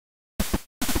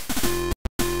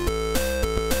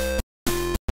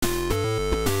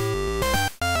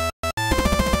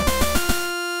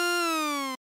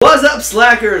up,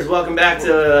 slackers? Welcome back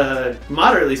to a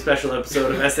moderately special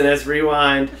episode of SNS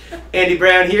Rewind. Andy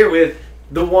Brown here with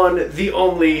the one, the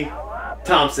only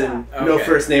Thompson. Okay. No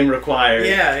first name required.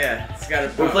 Yeah. It's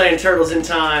got We're playing Turtles in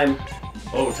Time.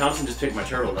 Oh, Thompson just picked my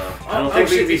turtle though. I don't think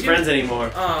we can be friends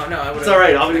anymore. Oh no, I would. It's all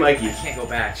right. I'll be Mikey. I can't go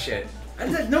back. Shit.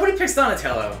 Nobody picks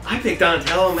Donatello. I picked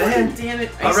Donatello, man. Fucking damn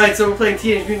it. Alright, so we're playing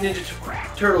Teenage Mutant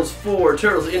Ninja Turtles 4,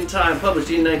 Turtles in Time,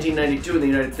 published in 1992 in the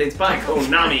United States by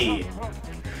Konami.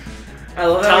 I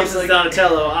love that. Thompson's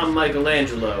Donatello, I'm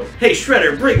Michelangelo. Hey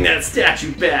Shredder, bring that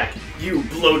statue back, you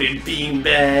bloated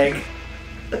beanbag.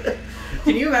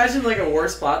 Can you imagine like a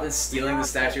worse plot than stealing the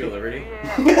Statue of Liberty?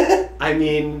 I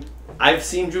mean, I've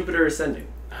seen Jupiter Ascending.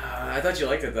 I thought you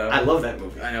liked it though. I love that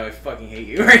movie. I know, I fucking hate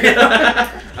you right now.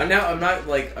 I'm not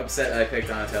like upset I picked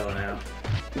Donatello now.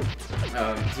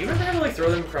 Do you remember how to like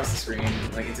throw them across the screen,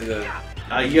 like into the?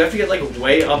 You have to get like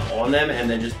way up on them and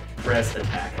then just press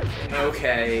attack.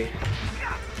 Okay.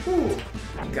 Ooh.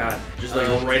 God. Just like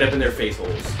right up in their face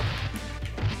holes.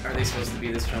 Are they supposed to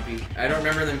be this chumpy? I don't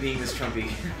remember them being this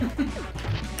chumpy.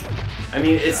 I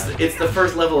mean, it's the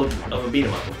first level of a beat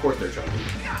 'em up. Of course they're chumpy.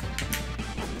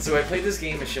 So I played this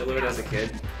game a shitload as a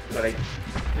kid, but I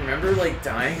remember like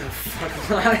dying a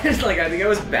fucking lot. Like I think I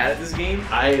was bad at this game.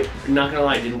 I'm not gonna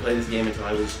lie, I didn't play this game until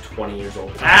I was 20 years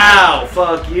old. Ow!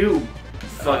 Fuck you!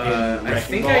 Fucking I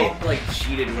think ball. I like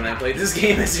cheated when I played this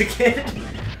game as a kid.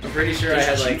 I'm pretty sure I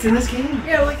had like cheats in this game.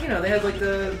 Yeah, like you know they had like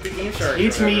the Game Shark.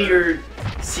 Teach me your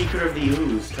secret of the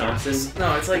ooze, Thompson.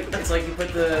 No, it's like you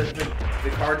put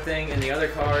the card thing in the other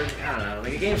card. I don't know,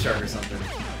 like a Game Shark or something.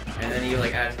 And then you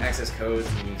like access codes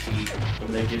and you cheat. And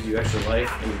then it gives you extra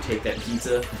life and you take that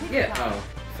pizza. Yeah. Oh,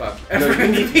 fuck. No,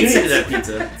 you needed that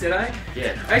pizza. Did I?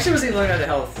 Yeah. I actually wasn't even looking at the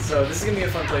health, so this is gonna be a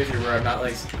fun playthrough where I'm not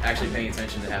like actually paying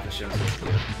attention to half the shit I'm supposed to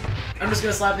do. I'm just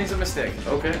gonna slap things with my stick.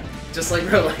 Okay. Just like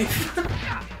real life.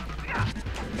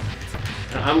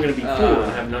 I'm gonna be cool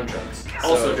and have nunchucks.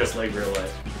 Also just like real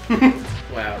life.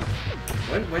 Wow.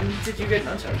 When did you get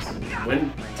nunchucks?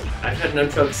 When I've had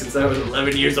nunchucks since I was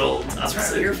 11 years old. That's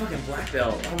right, you're a fucking black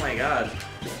belt. Oh my god.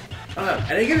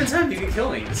 At any given time, you can kill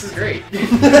me. This is great.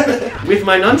 With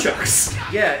my nunchucks.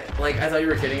 Yeah, like I thought you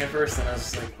were kidding at first, and I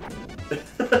was just like,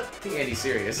 I think Andy's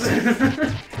serious. Oh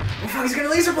fuck, he's gonna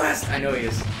laser blast! I know he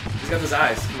is. He's got those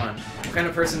eyes. Come on. What kind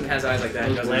of person has eyes like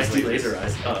that? Those nasty laser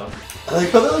eyes. Uh oh. I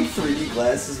like how they're like 3D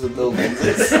glasses with no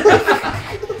lenses.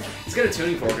 He's got a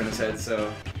tuning fork in his head, so.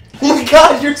 Oh my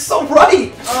god, you're so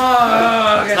right!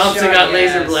 Oh, Thompson got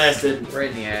laser blasted. Right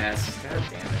in the ass. God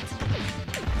damn it.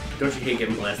 Don't you hate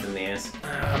getting blasted in the ass?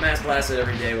 I'm ass blasted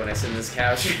every day when I sit on this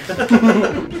couch. But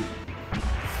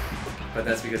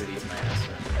that's because it eats my ass. So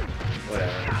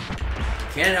whatever.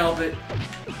 Can't help it.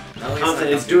 Thompson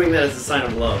is doing that as a sign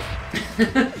of love.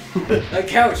 A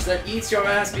couch that eats your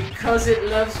ass because it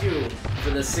loves you for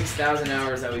the 6,000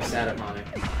 hours that we've sat upon it.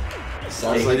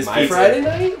 Sounds like my Friday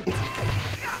night?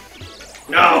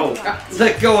 No!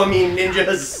 Let go of me,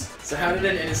 ninjas! So how did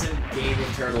an innocent game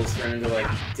of turtles turn into like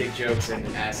dick jokes and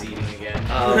ass eating again?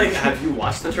 Have you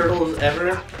watched the Turtles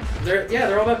ever?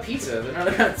 They're all about pizza. They're not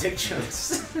about dick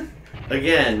jokes.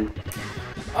 Again.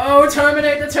 Oh,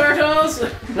 terminate the turtles!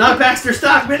 Not Baxter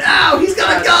Stockman! Ow! He's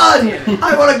got a gun!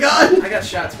 I want a gun! I got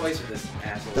shot twice with this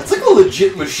asshole. That's like a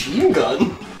legit machine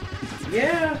gun.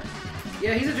 Yeah.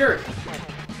 Yeah, he's a jerk.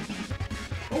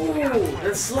 Ooh,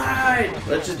 let's slide!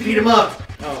 Let's just beat him up!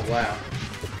 Oh, wow.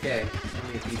 Okay,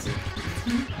 only a pizza.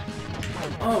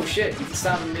 Oh shit, you can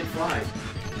stop him mid-fly.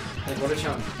 Like, what a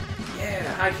chunk.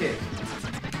 Yeah, high kick.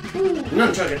 Ooh.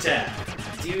 Nunchuck attack!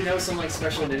 Do you know some, like,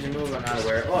 special ninja move I'm not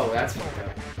aware of? Oh, that's fucked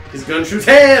up. His gun shoots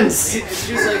hands! It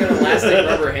shoots like an elastic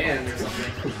rubber hand or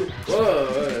something.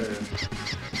 Whoa.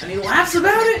 And he laughs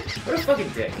about it? What a fucking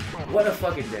dick. What a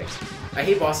fucking dick. I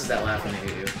hate bosses that laugh when they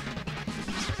hate you.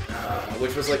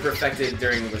 Which was like perfected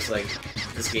during this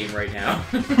game right now.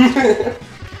 I'm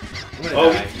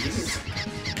gonna die. Jesus.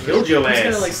 Killed your ass. I'm just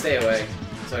gonna like stay away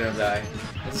so I don't die.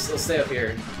 I'll stay up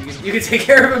here. You can take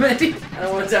care of him, Andy. I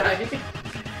don't want to die.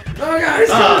 Oh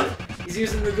god, he's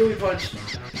using the gooey punch.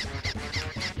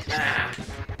 Ah.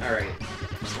 All right.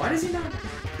 Why does he not?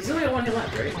 He's only got one hit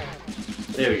left, right?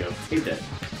 There we go. He's dead.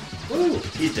 Woo.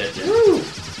 He's dead, Jeff. Woo.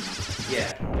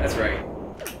 Yeah, that's right.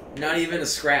 Not even a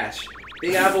scratch.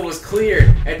 Big Apple was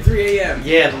cleared at 3 a.m.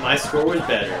 Yeah, but my score was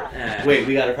better. Wait,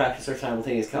 we gotta practice our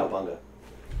simultaneous cowabunga.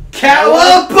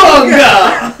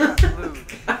 Cowabunga!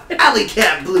 Alley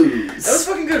Cat Blues! That was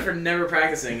fucking good for never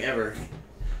practicing, ever.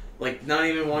 Like, not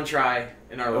even one try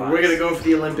in our lives. We're gonna go for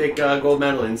the Olympic gold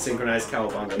medal in synchronized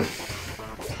cowabunga.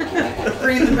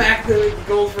 Bringing back the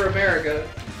gold for America.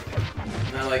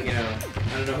 Not like, you know,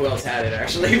 I don't know who else had it,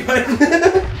 actually, but...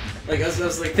 Like, I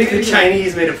was like... I think the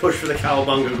Chinese made a push for the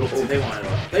Cowabunga gold. Dude, they want it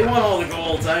all. They want all the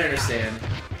golds, I understand.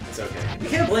 It's okay. You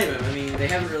can't blame them. I mean, they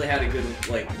haven't really had a good,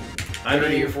 like,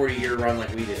 30 or 40 year run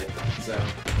like we did, so...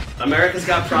 America's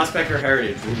got prospector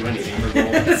heritage. We'll do anything for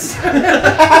gold. That's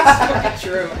fucking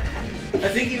true. I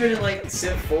think even in, like,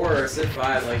 Civ 4 or Civ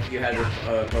 5, like, you had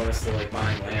a bonus to, like,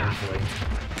 buying land for, like,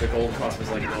 the gold cost was,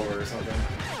 like, lower or something.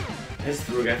 I just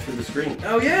threw a guy through the screen.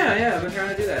 Oh, yeah, I've been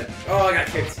trying to do that. Oh, I got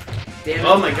kicked. Damn it.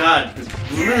 Oh my god.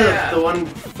 Remember Yeah. the one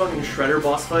fucking Shredder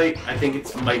boss fight? I think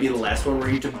it might be the last one where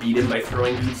you have to beat him by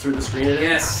throwing dudes through the screen at him.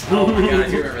 Yes. Oh my god, I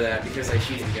do remember that because I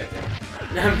cheated to get there.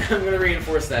 I'm gonna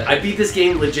reinforce that. I beat this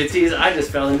game legit. I just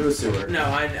fell into a sewer. No,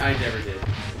 I never did.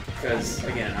 Because,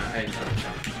 again, I'm a chump,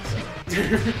 so...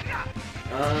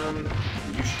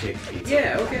 You should take the pizza.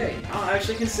 Yeah, okay. I'll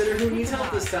actually consider who needs help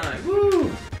this time.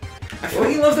 Woo! I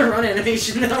fucking love the run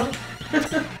animation, though.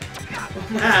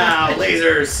 Ow,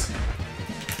 lasers!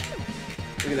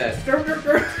 Look at that.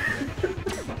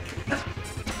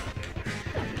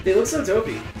 They look so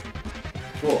dopey.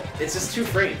 Cool. It's just 2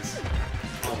 frames.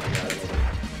 Oh my god, I love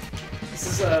it.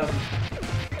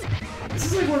 This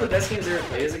is like one of the best games I ever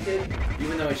played as a kid,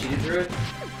 even though I cheated through it.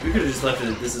 We could have just left it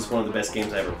at this is one of the best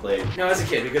games I ever played. No, as a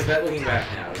kid, because looking back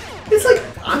now... It's like,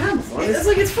 I'm having fun.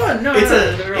 It's fun. No, It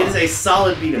no, is a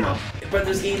solid beat 'em up. But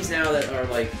there's games now that are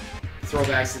like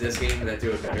throwbacks to this game that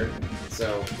do it better.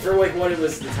 So for like what it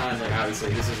was at the time, like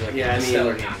obviously this is like a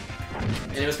stellar game,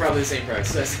 and it was probably the same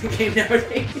price as the game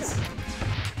nowadays.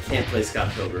 Can't play Scott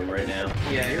Pilgrim right now.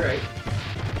 Yeah, you're right.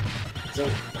 So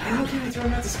how can I throw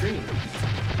him out the screen?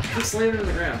 Keep slamming him on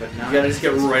the ground, but not. You gotta just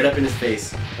get right up in his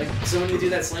face. Like so when you do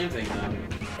that slam thing,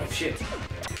 oh shit,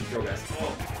 throw guys.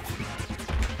 Oh.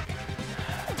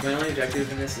 My only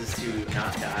objective in this is to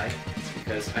not die.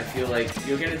 Because I feel like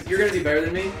you're gonna do better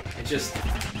than me. It's just,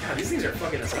 God, these things are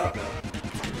fucking us up though.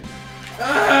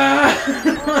 Ah!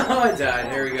 Oh, I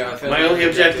died. There we go. My only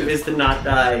objective is to not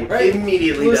die. Right?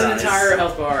 Immediately Lose dies. an entire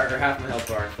health bar or half my health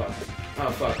bar. Fuck. Oh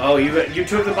fuck. Oh, you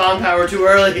took the bomb power too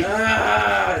early.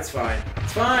 Ah, it's fine.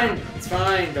 It's fine. It's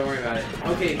fine. Don't worry about it.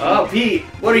 Okay. Pete. Oh, Pete,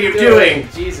 what are you doing?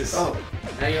 Jesus. Oh.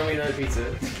 Now you owe me another pizza.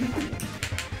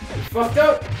 You fucked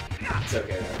up. It's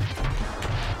okay though.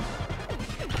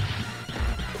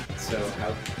 So,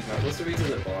 what's the reason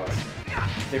to the boss? I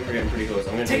think we're getting pretty close.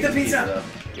 I'm gonna Take the pizza!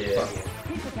 Yeah.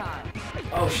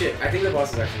 Oh shit, I think the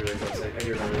boss is actually really close. I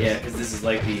do remember this. Yeah, because this is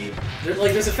like the...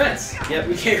 There's a fence. Yep.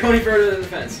 We can't go any further than the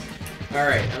fence.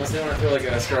 Alright, unless they want to throw like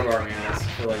a scrub army on us. I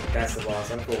feel like that's the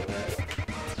boss. I'm cool with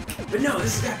that. But no,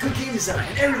 this has got good game design,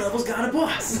 and every level's got a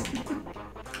boss.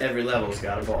 Every level's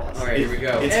got a boss. Alright, here we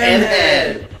go. It's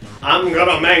M-Head! I'm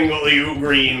gonna mangle you,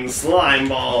 green slime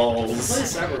balls! Playing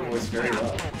Cyber voice very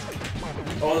well.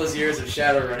 All those years of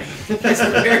shadow running has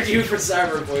prepared you for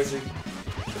cyber voicing.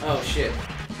 Oh shit.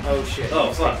 Oh shit.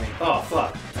 Oh fuck. Oh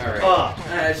fuck. Alright. Oh.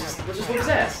 We'll just whoop his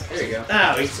ass. There you go.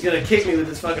 Ow, he's gonna kick me with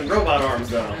his fucking robot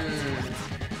arms though.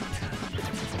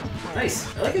 Nice.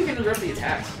 I like how you can interrupt the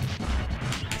attacks.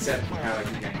 Except how I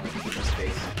can kind of keep his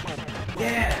face.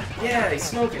 Yeah, he's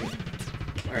smoking.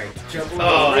 Alright, jump over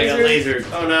Oh, the I got laser. lasered.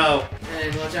 Oh no.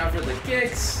 And watch out for the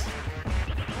kicks.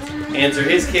 Answer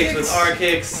his kicks with our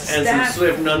kicks and some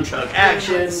swift nunchuck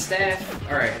action. Staff.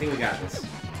 Alright, I think we got this.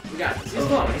 We got this. He's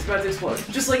glowing. He's about to explode.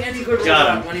 Just like any good Got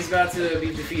robot him. when he's about to be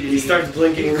defeated. He starts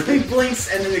blinking. He blinks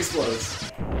and then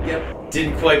explodes. Yep.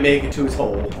 Didn't quite make it to his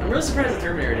hole. I'm really surprised the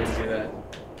Terminator didn't do that.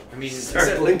 I mean,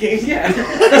 Start blinking? Yeah.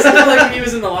 Except for, like when he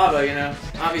was in the lava, you know?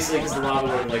 Obviously, because the lava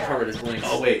would have like covered his blinks.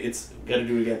 Oh wait, it's gotta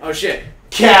do it again. Oh shit.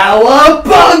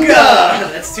 Cowabunga!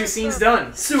 That's 2 scenes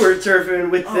done. Sewer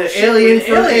turfing with the shit, alien with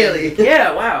from Alien.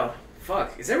 Yeah, wow.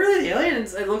 Fuck. Is that really the alien?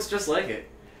 It looks just like it.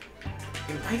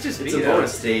 It might just It's be a though.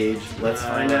 bonus stage. Let's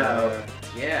find out.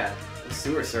 Yeah. The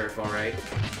sewer surf, alright.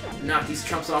 Knock these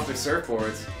chumps off their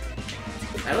surfboards.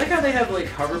 I like how they have like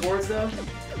hoverboards though.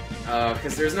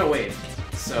 Because there's no wave.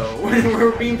 So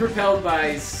we're being propelled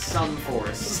by some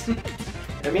force.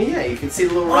 I mean, yeah, you can see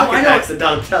the little rocket packs that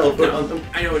Donatello put on them.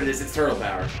 I know what it is. It's turtle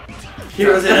power.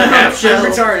 Heroes in a half shell.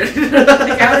 I'm retarded.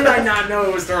 Like, how did I not know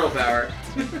it was turtle power?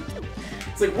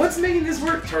 It's like, what's making this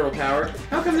work? Turtle power.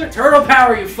 How come they're turtle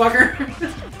power, you fucker?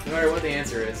 No matter what the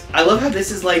answer is. I love how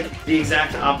this is like the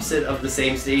exact opposite of the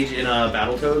same stage in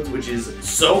Battletoads, which is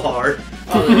so hard.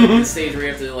 Oh, the stage where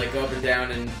you have to like go up and down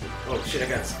and oh shit, I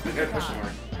got a question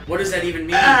mark. What does that even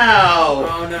mean? Ow!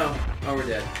 Oh no. Oh, we're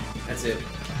dead. That's it.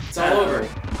 It's all over.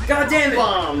 God damn it!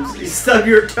 Bombs! You stub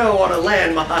your toe on a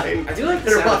landmine. I do like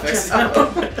the Better sound watch effects out.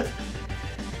 now.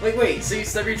 Like, wait, so you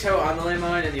stub your toe on the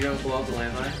landmine and you don't blow up the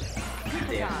landmine? God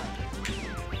damn.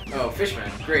 Oh, Fishman.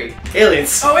 Great.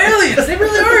 Aliens. Oh, aliens! They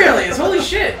really are aliens! Holy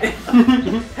shit!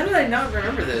 How did I not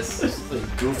remember this? Just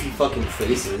like goofy fucking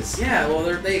faces. Yeah, well,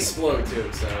 they explode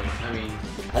too, so, I mean...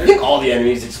 I think all the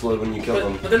enemies explode when you kill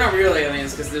them. But they're not real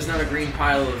aliens, because there's not a green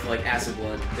pile of, like, acid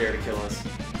blood there to kill us.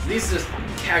 So these just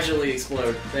casually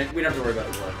explode. We don't have to worry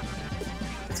about the blood.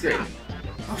 That's great.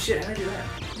 Oh shit, how did I do that?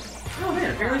 Oh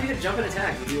man, apparently if you hit jump and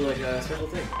attack, you do, like, a special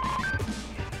thing.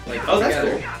 Like, oh, that's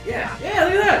cool. Yeah, yeah,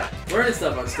 look at that! Learning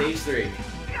stuff on stage 3.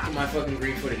 Put my fucking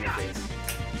green foot in your face.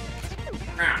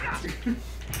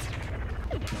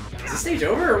 Is the stage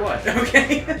over or what?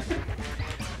 Okay.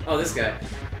 Oh, this guy.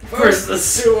 First the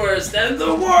sewers, then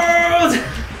the world!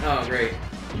 Oh, great.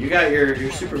 You got your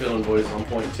supervillain voice on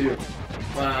point, too.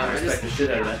 I respect the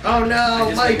shit out of that. Oh no, I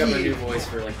just Mikey! make up a new voice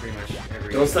for, like, pretty much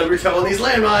every... Don't stub your toe on these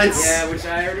landmines! Yeah, which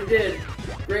I already did.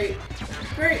 Great.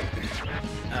 Great.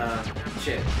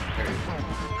 Shit.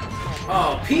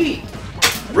 Oh, Pete!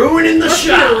 Ruining the Must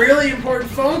shot! be a really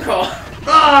important phone call.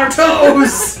 Ah, our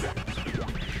toes!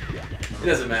 It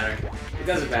doesn't matter. It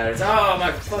doesn't matter. It's, oh,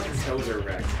 my fucking toes are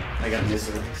wrecked. I got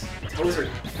missiles. Toes are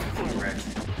fucking wrecked.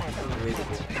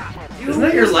 Unbelievable. Isn't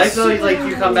that your life though? Like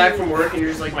you come back from work and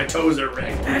you're just like, my toes are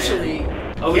wrecked. Actually,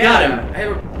 oh, we got him. I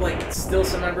have like still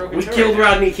some unbroken. We killed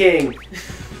Rodney King.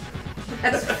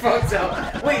 That's fucked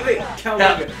up. Wait,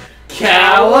 Cowabunga.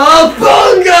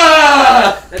 Cowabunga!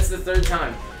 That's the 3rd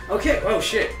time. Okay. Oh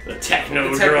shit. The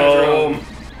Technodrome.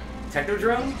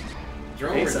 Technodrome?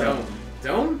 Drone Think or so. dome?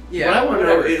 Dome? Yeah. What I want to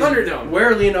know is Thunderdome. where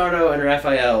are Leonardo and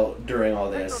Raphael during all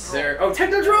this? Oh,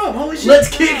 Technodrome! Holy shit! Let's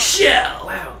kick shell!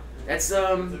 Wow. That's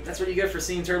what you get for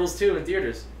seeing Turtles 2 in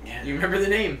theaters. Yeah. You remember the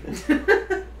name.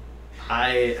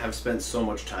 I have spent so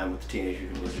much time with the Teenage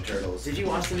Mutant Ninja Turtles. Did you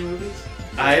watch the new movies?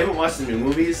 I haven't watched the new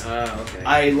movies. Oh, okay.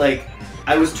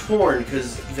 I was torn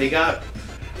because they got,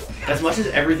 as much as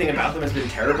everything about them has been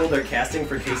terrible, their casting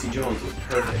for Casey Jones was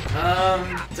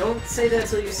perfect. Don't say that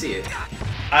till you see it.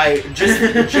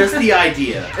 Just the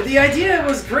idea. The idea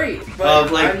was great, but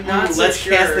of like, I'm not so let's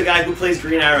sure. cast the guy who plays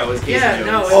Green Arrow as Casey Jones.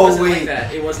 No, it wasn't like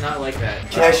that. It was not like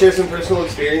that. Can I share some personal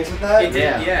experience with that? It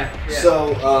did, yeah.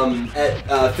 So,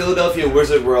 at Philadelphia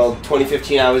Wizard World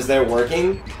 2015, I was there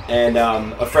working, and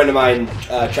a friend of mine,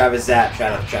 Travis Zapp,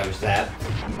 shout out to Travis Zapp.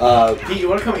 Pete, you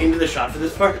want to come into the shot for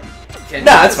this part? No,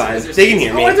 that's fine. They can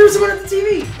hear me. Oh, I threw someone at the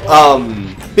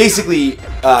TV! Basically,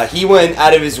 he went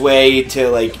out of his way to,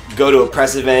 like, go to a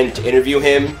press event to interview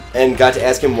him, and got to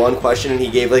ask him one question, and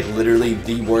he gave, like, literally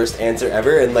the worst answer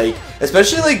ever, and, like,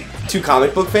 especially, like, to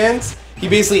comic book fans, he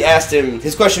basically asked him,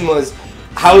 his question was,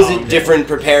 how is it different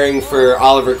preparing for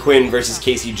Oliver Queen versus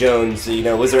Casey Jones? You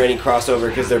know, was there any crossover,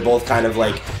 because they're both kind of,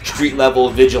 like, street-level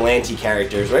vigilante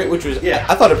characters, right? Which was,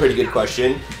 I thought, a pretty good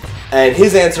question. And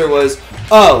his answer was,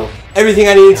 oh, everything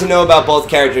I needed to know about both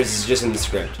characters is just in the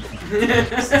script.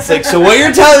 It's like, so what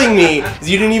you're telling me is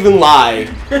you didn't even lie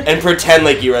and pretend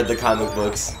like you read the comic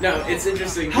books. No, it's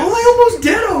interesting. How am I almost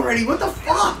dead already? What the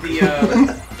fuck?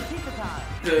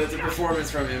 The performance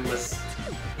from him was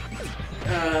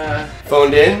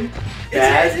phoned in.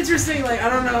 It's interesting. Like, I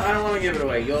don't know. I don't want to give it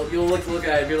away. You'll look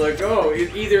at it and be like, oh,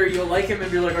 either you'll like him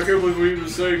and be like, I can't believe what he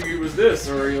was saying. He was this,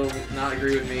 or you'll not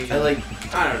agree with me.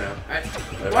 I don't know.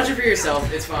 Watch it for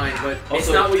yourself. It's fine, but it's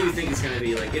not what you think it's gonna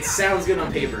be. Like, it sounds good on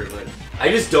paper, but I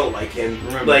just don't like him.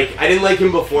 Remember, like, I didn't like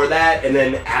him before that, and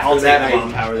then after that,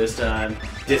 bomb power this time.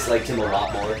 Disliked him a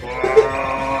lot more.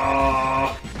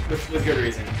 With good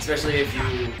reason, especially if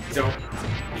you don't.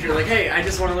 If you're like, hey, I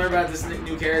just want to learn about this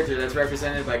new character that's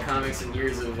represented by comics and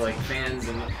years of like fans,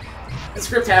 and the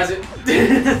script has it.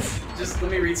 Just let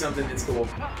me read something. It's cool.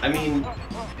 I mean,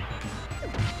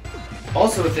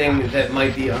 also a thing that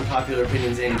might be unpopular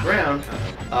opinions. Andy Brown.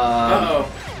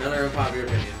 Another unpopular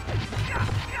opinion.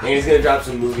 And he's gonna drop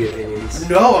some movie opinions.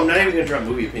 No, I'm not even gonna drop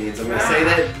movie opinions. I'm gonna say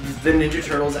that the Ninja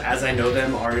Turtles, as I know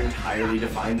them, are entirely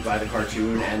defined by the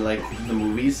cartoon and like the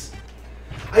movies.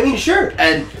 I mean, sure.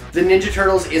 And the Ninja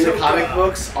Turtles in the comic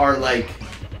books are like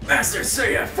Master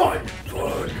Seiya, fun.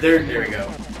 There we go.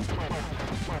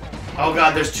 Oh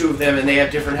god, there's two of them, and they have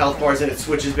different health bars, and it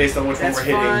switches based on which one we're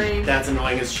hitting. Fine. That's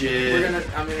annoying as shit.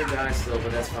 I'm gonna die still,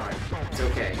 but that's fine. It's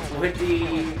okay. We'll hit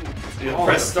the. You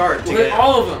press start to get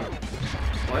all of them.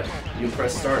 What? You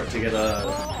press start to get a.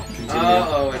 Continue.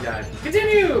 Oh, I died.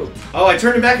 Continue. Oh, I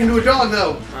turned him back into a dog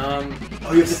though.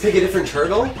 Oh, you have to pick a different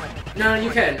turtle? No, you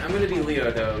can. I'm gonna be Leo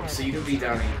though, so you can be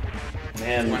Downey.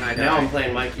 Man, when I die. Now I'm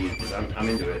playing Mikey because I'm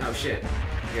into it. Oh shit.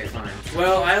 Okay, fine.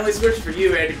 Well, I only switched for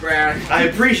you, Andy Brown. I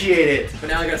appreciate it. But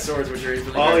now I got swords, which are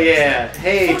really Oh yeah.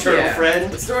 Hey, turtle friend.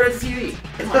 Let's throw it at the TV.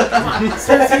 Come on. Let's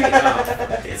throw it at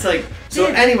the TV. It's like so.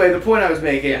 Anyway, the point I was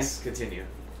making. Yes. Continue.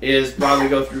 Is probably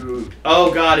go through.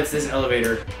 Oh god, it's this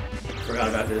elevator. forgot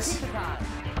about this.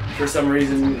 For some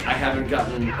reason, I haven't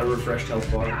gotten a refreshed health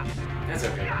bar. That's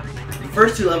okay. The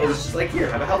first 2 levels is just like, here,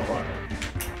 have a health bar.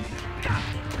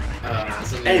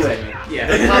 Anyway, yeah.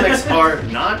 The comics are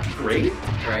not great.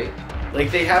 Right.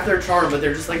 Like, they have their charm, but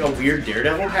they're just like a weird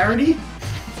Daredevil parody.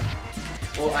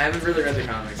 Well, I haven't really read the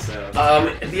comics, so...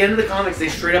 At the end of the comics, they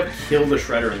straight up kill the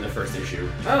Shredder in the first issue.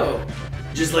 Oh.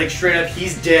 Just like, straight up,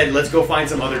 he's dead, let's go find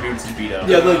some other dudes to beat up.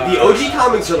 Yeah, the OG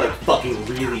comics are like fucking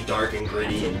really dark and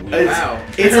gritty and weird. Wow.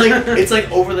 It's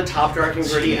like over the top dark and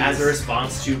gritty as a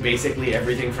response to basically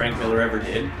everything Frank Miller ever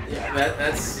did. Yeah,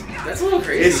 that's a little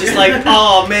crazy. It's just like,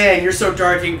 oh man, you're so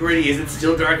dark and gritty. Is it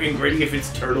still dark and gritty if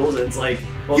it's turtles? And it's like,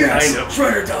 well, yes, kind of.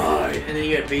 Shredder died! And then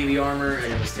you get baby armor,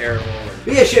 and it was terrible.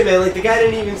 But yeah, shit, man. Like the guy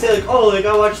didn't even say like, oh, like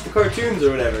I watched the cartoons or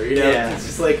whatever. You know, Yeah. It's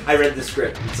just like I read the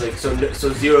script. It's like so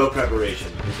zero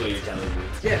preparation is what you're telling me.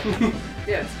 Yeah,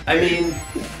 yeah. I mean,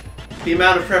 the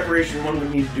amount of preparation one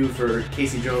would need to do for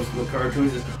Casey Jones from the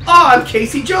cartoons is, oh, I'm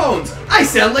Casey Jones! I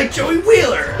sound like Joey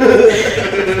Wheeler!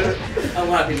 A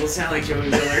lot of people sound like Joey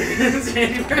Wheeler.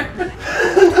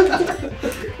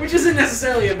 Which isn't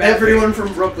necessarily a bad Everyone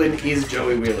from Brooklyn is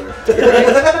Joey Wheeler. thing.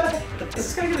 Right? Is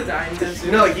this guy gonna die anytime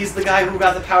soon? No, he's the guy who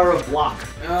got the power of block.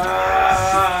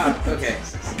 Okay,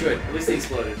 good. At least he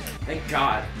exploded. Thank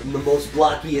God. I'm the most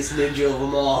blockiest ninja of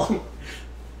them all.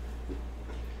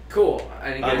 Cool.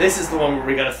 I didn't get This is the one where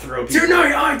we gotta throw people.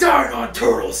 Tonight I died on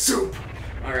turtle soup!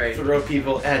 Alright. Throw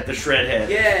people at the shred head.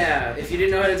 Yeah, if you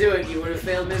didn't know how to do it, you would have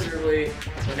failed miserably.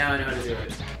 But now I know how to do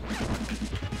it.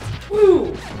 Woo!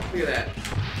 Look at that.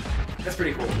 That's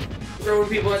pretty cool. Throwing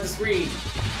people at the screen.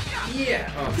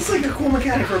 Yeah. Oh, It's like a cool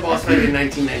mechanic for a boss fight in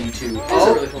 1992. It is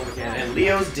a really cool mechanic. And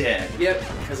Leo's dead. Yep,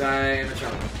 because I am a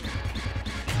chump.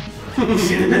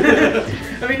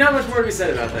 I mean, not much more to be said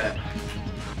about that.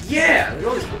 Yeah! Look at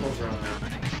all these footballs around now.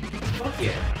 Fuck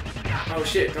yeah. Oh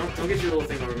shit, don't get your little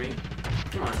thing over me.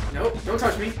 Come on. Nope, don't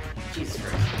touch me. Jesus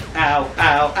Christ. Ow,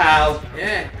 ow, ow.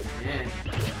 Yeah.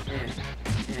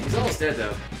 He's almost dead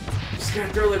though. Just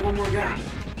gotta throw like one more guy.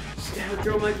 Just gotta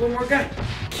throw like one more guy.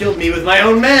 Killed me with my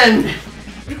own men.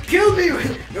 You killed me!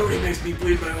 Nobody makes me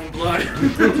bleed my own blood.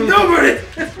 Nobody!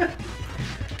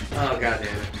 Oh god damn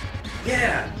it.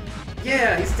 Yeah!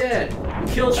 Yeah, he's dead.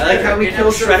 We killed Shredder. I like how we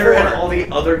killed Shredder and all the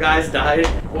other guys died.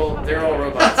 Well, they're all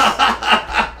robots.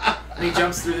 And he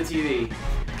jumps through the TV.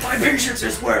 My patience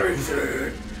is wearing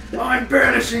thin. I'm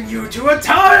banishing you to a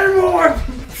time warp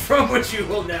from which you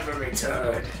will never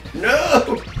return.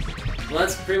 No! Well,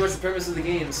 that's pretty much the premise of the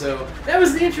game, so that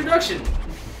was the introduction.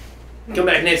 Come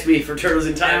back next week for Turtles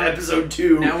in Time, Now- episode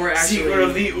 2. now we're actually- Secret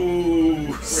of the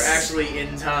Ooze. We're actually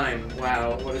in time.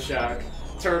 Wow, what a shock.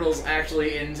 Turtles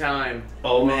actually in time.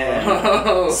 Oh man.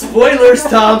 Oh. Spoilers,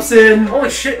 Thompson! Holy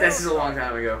shit, this is a long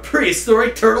time ago.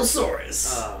 Prehistoric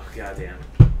Turtlesaurus. Oh, goddamn.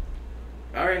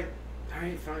 Alright,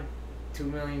 fine. 2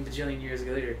 million bajillion years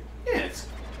later. Yeah, it's...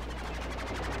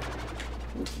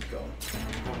 We'll keep going.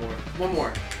 One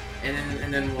more.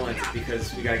 And then we'll end it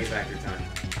because we gotta get back to time.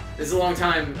 This is a long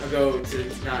time ago to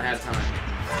not have time.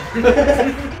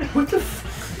 What the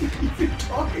f*** are you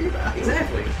talking about?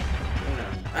 Exactly.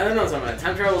 I don't know what I'm talking about.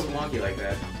 Time travel is wonky like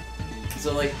that.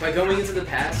 So, like, by going into the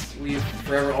past, we've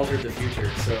forever altered the future.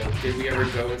 So, did we ever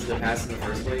go into the past in the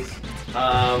first place?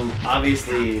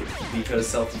 Obviously, because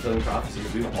self-fulfilling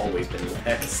prophecies, we've always been in the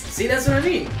past. See, that's what I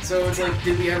mean. So, it's like,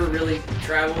 did we ever really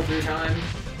travel through time?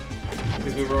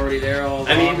 Because we were already there all along?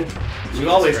 I mean, we've Jesus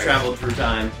always Christ. traveled through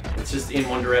time. It's just in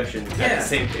one direction at Yeah. the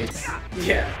same pace.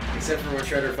 Yeah, except for when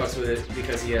Shredder fucks with it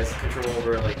because he has control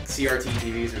over, like, CRT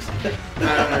TVs or something. I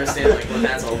don't understand, like, what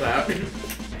that's all about.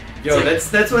 Yo, It's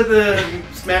that's why the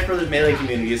Smash Brothers Melee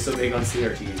community is so big on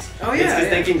CRTs. Oh, It's yeah, because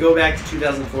they yeah. can go back to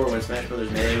 2004 when Smash Brothers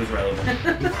Melee was relevant.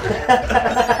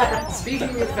 Speaking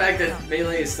of the fact that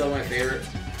Melee is still my favorite,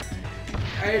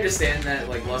 I understand that,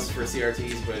 like, lust for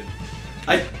CRTs,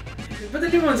 but the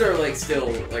new ones are, like,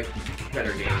 still, like,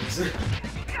 better games.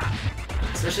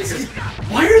 Especially because...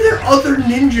 Why are there other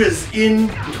ninjas in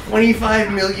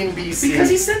 25 million BC? Because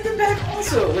he sent them back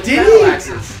also with Did battle he?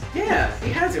 axes. Yeah,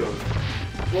 he had to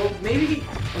have. Well, maybe he...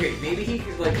 Okay, maybe he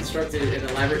like constructed an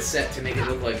elaborate set to make it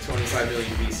look like 25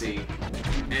 million BC.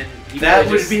 And he that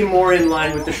probably would just- be more in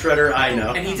line with the Shredder I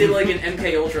know. And he did like an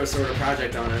MK Ultra sort of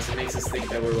project on us. It makes us think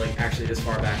that we're like actually this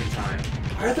far back in time.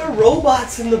 Are there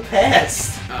robots in the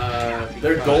past?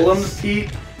 They're Because- golems, Pete.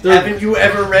 Haven't you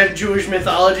ever read Jewish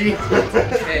mythology?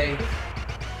 Okay.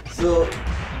 So,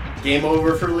 Game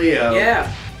over for Leo.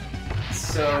 Yeah.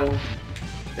 So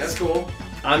that's cool.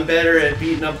 I'm better at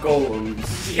beating up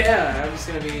golems. Yeah, I'm just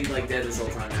gonna be like dead this whole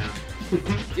time now.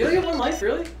 You only have one life,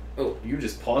 really? Oh, You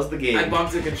just paused the game. I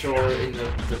bumped the controller in the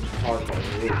pause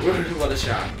button. What a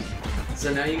shock.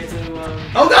 So now you get to.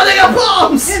 Oh god, they got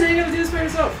bombs! Yeah, now you gotta do this by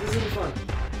yourself. This is gonna be fun.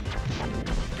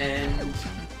 And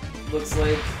looks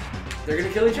like they're gonna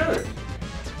kill each other.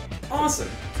 Awesome.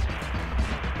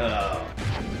 Oh.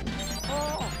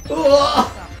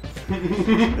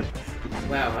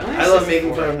 Wow, I love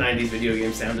making fun of 90s video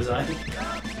game sound design.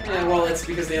 Yeah, well, it's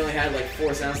because they only had like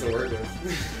 4 sounds to work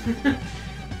with.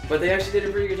 But they actually did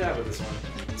a pretty good job with this one.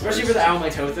 Especially for the ow my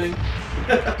toe thing.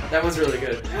 That one's really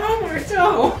good. Ow my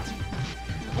toe!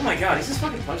 Oh my god, he's just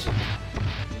fucking punching me.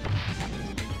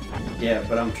 Yeah,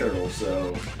 but I'm Turtle,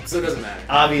 so... So it doesn't matter.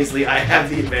 Obviously, I have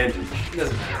the advantage. It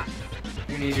doesn't matter.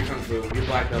 You need your kung fu, your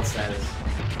black belt status.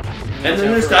 And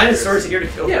then there's dinosaurs here to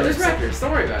kill. Yeah, there's records.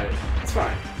 Don't worry about it. It's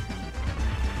fine.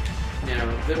 You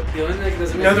know, the only thing that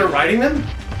doesn't make they're riding them?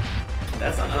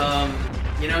 That's not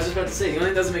nice. You know, I was just about to say, the only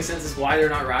thing that doesn't make sense is why they're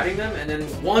not riding them, and then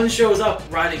one shows up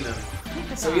riding them.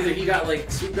 So either he got,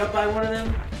 like, swooped up by one of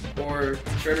them, or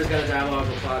Shredder's got a dialogue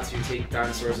with plot to take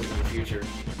dinosaurs into the future.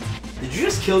 Did you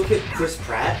just kill Chris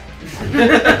Pratt?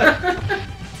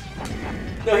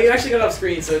 No, he actually got off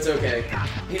screen, so it's okay.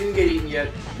 He didn't get eaten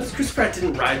yet. Because Chris Pratt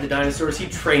didn't ride the dinosaurs, he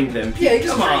trained them. Yeah, he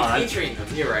just Come on. He trained them.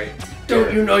 You're right.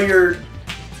 Don't you know your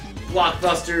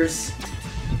blockbusters?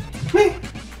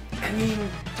 I mean,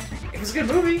 it was a good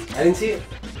movie. I didn't see it.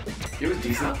 It was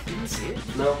decent. You didn't see it?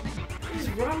 No. What is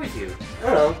wrong with you? I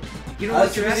don't know. You don't I like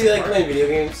was too Jurassic busy like Park? playing video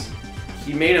games.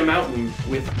 He made a mountain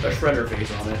with a Shredder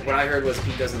face on it. What I heard was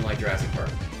Pete doesn't like Jurassic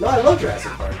Park. No, I love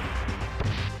Jurassic Park.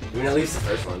 I mean, at least the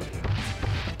first one.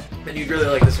 And you'd really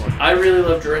like this one. I really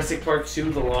love Jurassic Park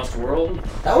 2, The Lost World.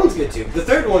 That one's good too. The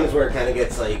third one is where it kind of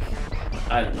gets like,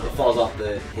 I don't know. it falls off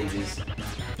the hinges.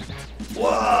 Whoa!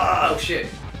 Oh shit.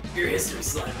 Your history,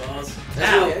 slime balls.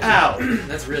 That's Ow, really edgy. ow.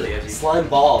 That's really edgy. Slime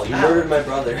ball, you Ow. murdered my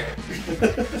brother.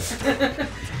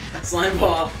 Slime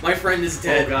ball, my friend is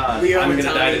dead. Oh god, Leo I'm and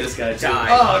gonna Tommy die to this guy too. die.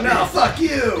 Oh no, fuck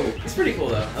you! It's pretty cool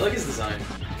though. I like his design.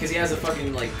 Because he has a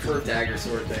fucking like curved dagger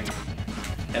sword thing.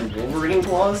 And Wolverine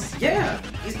claws? Yeah,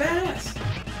 he's badass.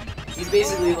 He's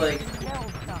basically like,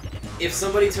 if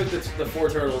somebody took the 4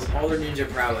 turtles, all their ninja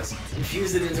prowess,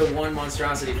 infused it into one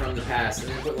monstrosity from the past,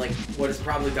 and then put like what is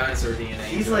probably dinosaur DNA.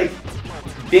 He's into like,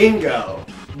 bingo,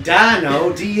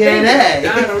 Dino DNA.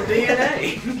 Dino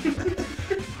DNA.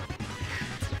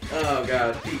 Oh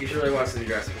god, Pete, you should really watch the new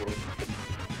Jurassic World.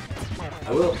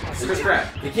 I will. It's Chris Pratt.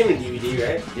 It came in DVD,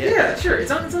 right? Yeah, sure.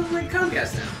 It's on like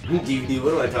Comcast now. DVD,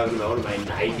 what am I talking about? What am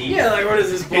I, 90? Yeah, like what is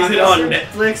this? Is it on Blockbuster?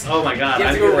 Netflix? Oh my god. You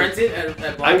have I'm to go gonna, rent it at I'm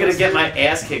gonna Blockbuster? get my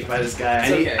ass kicked by this guy.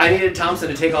 It's okay. I needed Thompson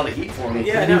to take all the heat for me.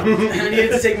 Yeah, no. I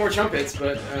needed to take more trumpets,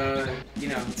 but you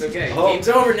know, it's okay. Oh. Game's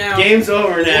over now. Game's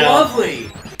over now.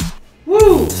 Lovely.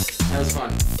 Woo! That was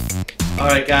fun.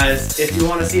 Alright guys, if you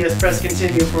want to see us press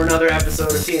continue for another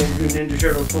episode of Teenage Mutant Ninja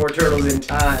Turtles 4 Turtles in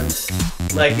Time,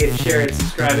 like it, share it,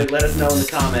 subscribe it, let us know in the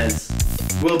comments.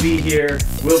 We'll be here.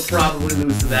 We'll probably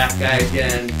lose to that guy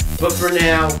again. But for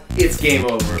now, it's game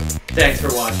over. Thanks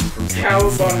for watching from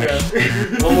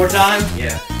Cowabunga. One more time?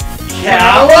 Yeah.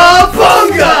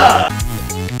 Cowabunga!